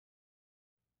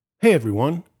Hey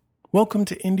everyone, welcome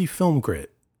to Indie Film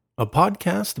Grit, a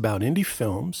podcast about indie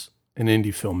films and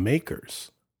indie filmmakers.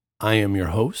 I am your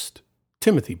host,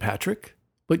 Timothy Patrick,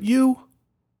 but you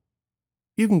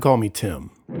can call me Tim.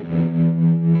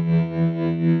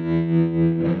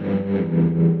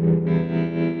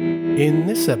 In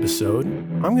this episode,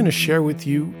 I'm going to share with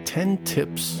you 10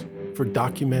 tips for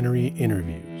documentary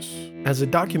interviews. As a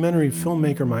documentary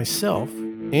filmmaker myself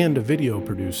and a video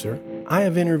producer, I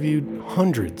have interviewed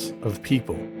hundreds of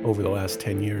people over the last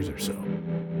 10 years or so.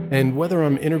 And whether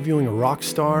I'm interviewing a rock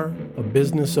star, a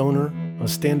business owner, a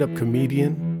stand-up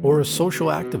comedian, or a social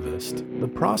activist, the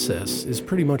process is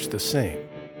pretty much the same.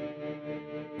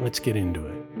 Let's get into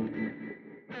it.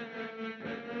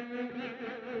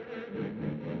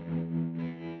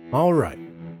 All right.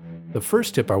 The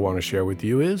first tip I want to share with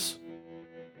you is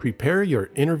prepare your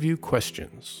interview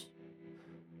questions.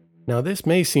 Now, this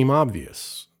may seem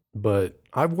obvious, but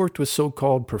I've worked with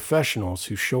so-called professionals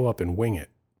who show up and wing it,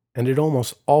 and it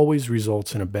almost always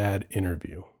results in a bad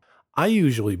interview. I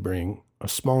usually bring a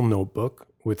small notebook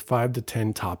with 5 to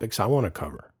 10 topics I want to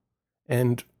cover,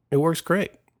 and it works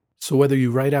great. So whether you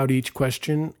write out each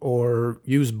question or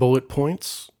use bullet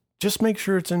points, just make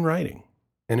sure it's in writing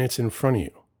and it's in front of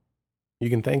you. You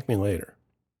can thank me later.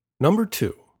 Number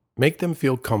 2, make them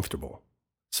feel comfortable.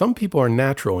 Some people are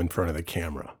natural in front of the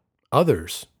camera.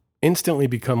 Others instantly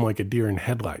become like a deer in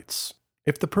headlights.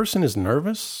 If the person is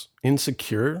nervous,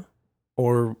 insecure,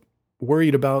 or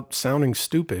worried about sounding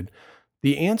stupid,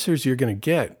 the answers you're going to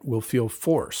get will feel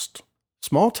forced.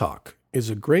 Small talk is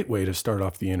a great way to start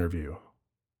off the interview.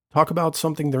 Talk about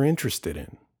something they're interested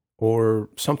in, or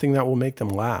something that will make them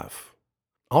laugh.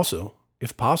 Also,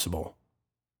 if possible,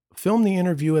 film the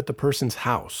interview at the person's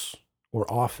house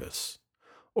or office,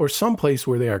 or someplace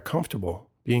where they are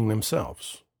comfortable being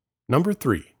themselves. Number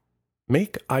 3.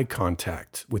 Make eye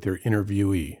contact with your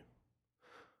interviewee.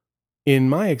 In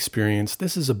my experience,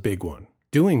 this is a big one.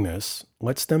 Doing this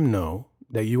lets them know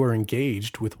that you are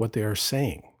engaged with what they are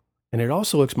saying, and it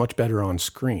also looks much better on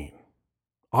screen.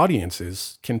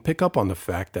 Audiences can pick up on the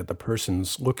fact that the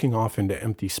person's looking off into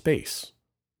empty space,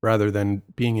 rather than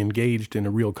being engaged in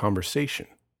a real conversation.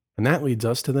 And that leads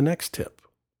us to the next tip.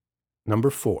 Number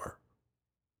 4.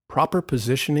 Proper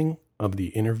positioning of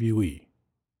the interviewee.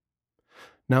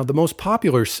 Now, the most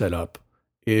popular setup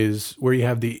is where you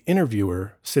have the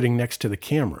interviewer sitting next to the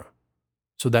camera,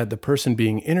 so that the person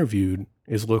being interviewed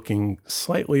is looking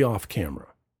slightly off camera.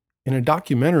 In a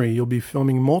documentary, you'll be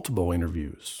filming multiple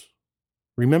interviews.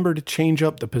 Remember to change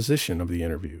up the position of the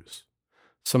interviews,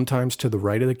 sometimes to the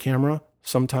right of the camera,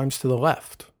 sometimes to the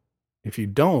left. If you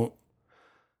don't,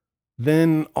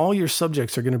 then all your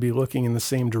subjects are going to be looking in the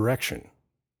same direction,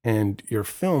 and your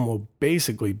film will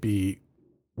basically be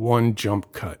one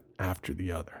jump cut after the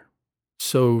other.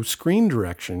 So screen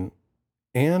direction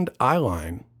and eye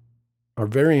line are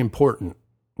very important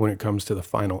when it comes to the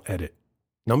final edit.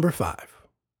 Number 5,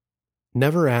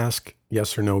 never ask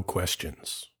yes or no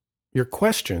questions. Your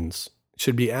questions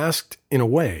should be asked in a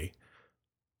way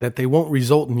that they won't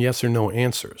result in yes or no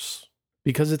answers,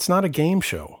 because it's not a game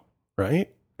show,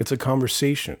 right? It's a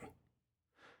conversation.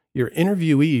 Your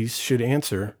interviewees should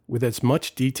answer with as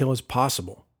much detail as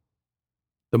possible.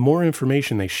 The more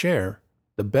information they share,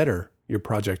 the better your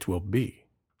project will be.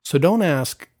 So don't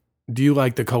ask, do you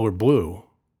like the color blue?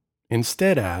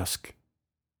 Instead ask,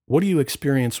 what do you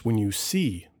experience when you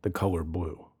see the color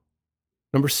blue?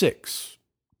 Number 6,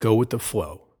 go with the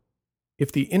flow.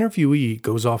 If the interviewee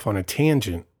goes off on a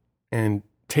tangent and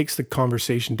takes the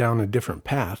conversation down a different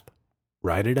path,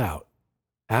 write it out.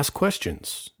 Ask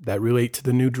questions that relate to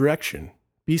the new direction.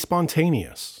 Be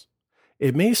spontaneous.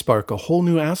 It may spark a whole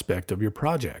new aspect of your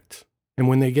project. And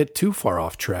when they get too far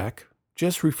off track,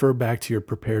 just refer back to your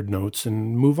prepared notes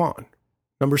and move on.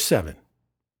 Number 7,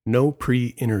 no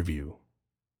pre-interview.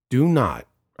 Do not,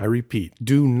 I repeat,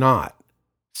 do not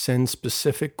send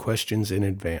specific questions in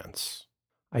advance.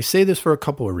 I say this for a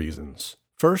couple of reasons.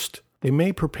 First, they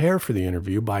may prepare for the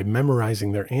interview by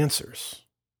memorizing their answers,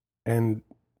 and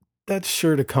that's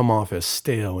sure to come off as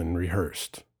stale and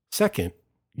rehearsed. Second,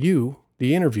 you,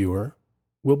 the interviewer,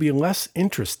 will be less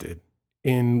interested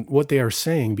in what they are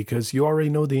saying because you already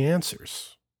know the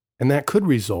answers. And that could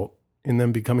result in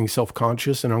them becoming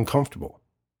self-conscious and uncomfortable,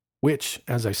 which,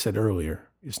 as I said earlier,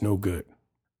 is no good.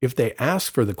 If they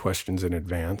ask for the questions in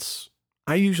advance,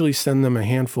 I usually send them a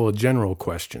handful of general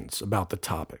questions about the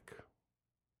topic.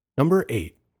 Number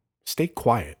 8, stay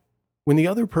quiet. When the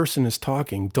other person is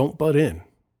talking, don't butt in,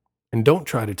 and don't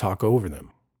try to talk over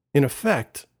them. In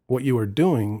effect, what you are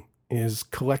doing is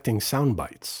collecting sound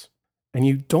bites, and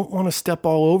you don't want to step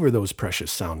all over those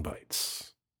precious sound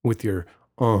bites with your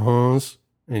uh-huhs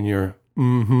and your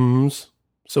mm-hms,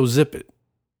 so zip it.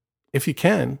 If you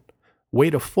can,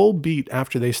 wait a full beat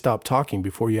after they stop talking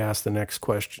before you ask the next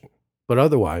question. But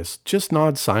otherwise, just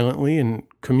nod silently and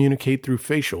communicate through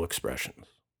facial expressions.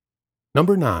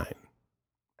 Number 9,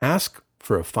 ask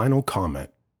for a final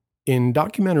comment. In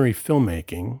documentary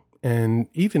filmmaking, and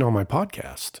even on my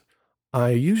podcast, I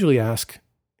usually ask,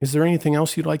 is there anything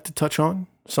else you'd like to touch on?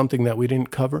 Something that we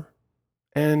didn't cover?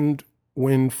 And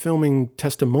when filming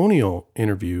testimonial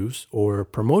interviews or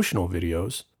promotional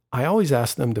videos, I always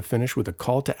ask them to finish with a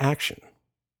call to action.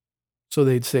 So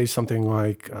they'd say something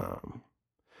like,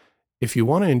 if you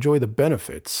want to enjoy the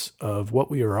benefits of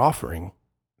what we are offering,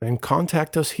 then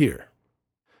contact us here.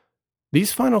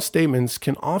 These final statements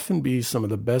can often be some of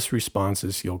the best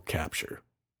responses you'll capture.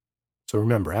 So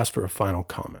remember, ask for a final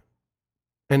comment.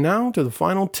 And now to the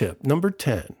final tip, number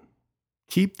 10.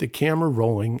 Keep the camera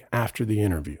rolling after the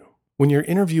interview. When your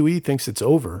interviewee thinks it's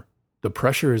over, the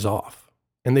pressure is off,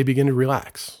 and they begin to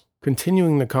relax.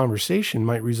 Continuing the conversation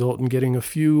might result in getting a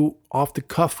few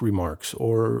off-the-cuff remarks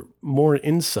or more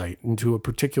insight into a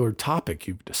particular topic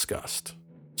you've discussed.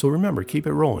 So remember, keep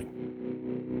it rolling.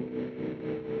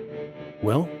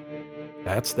 Well,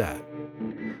 that's that.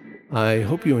 I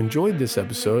hope you enjoyed this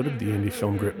episode of the Indie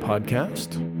Film Grit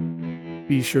podcast.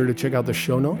 Be sure to check out the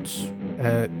show notes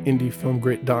at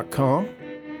indiefilmgrit.com.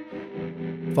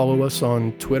 Follow us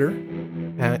on Twitter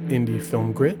at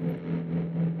indiefilmgrit.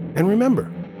 And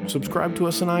remember, subscribe to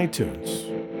us on iTunes.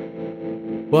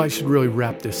 Well, I should really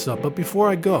wrap this up, but before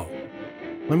I go,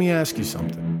 let me ask you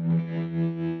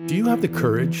something. Do you have the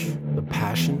courage, the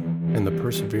passion, and the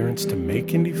perseverance to make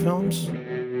indie films?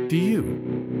 Do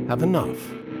you have enough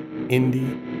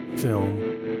indie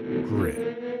film grit?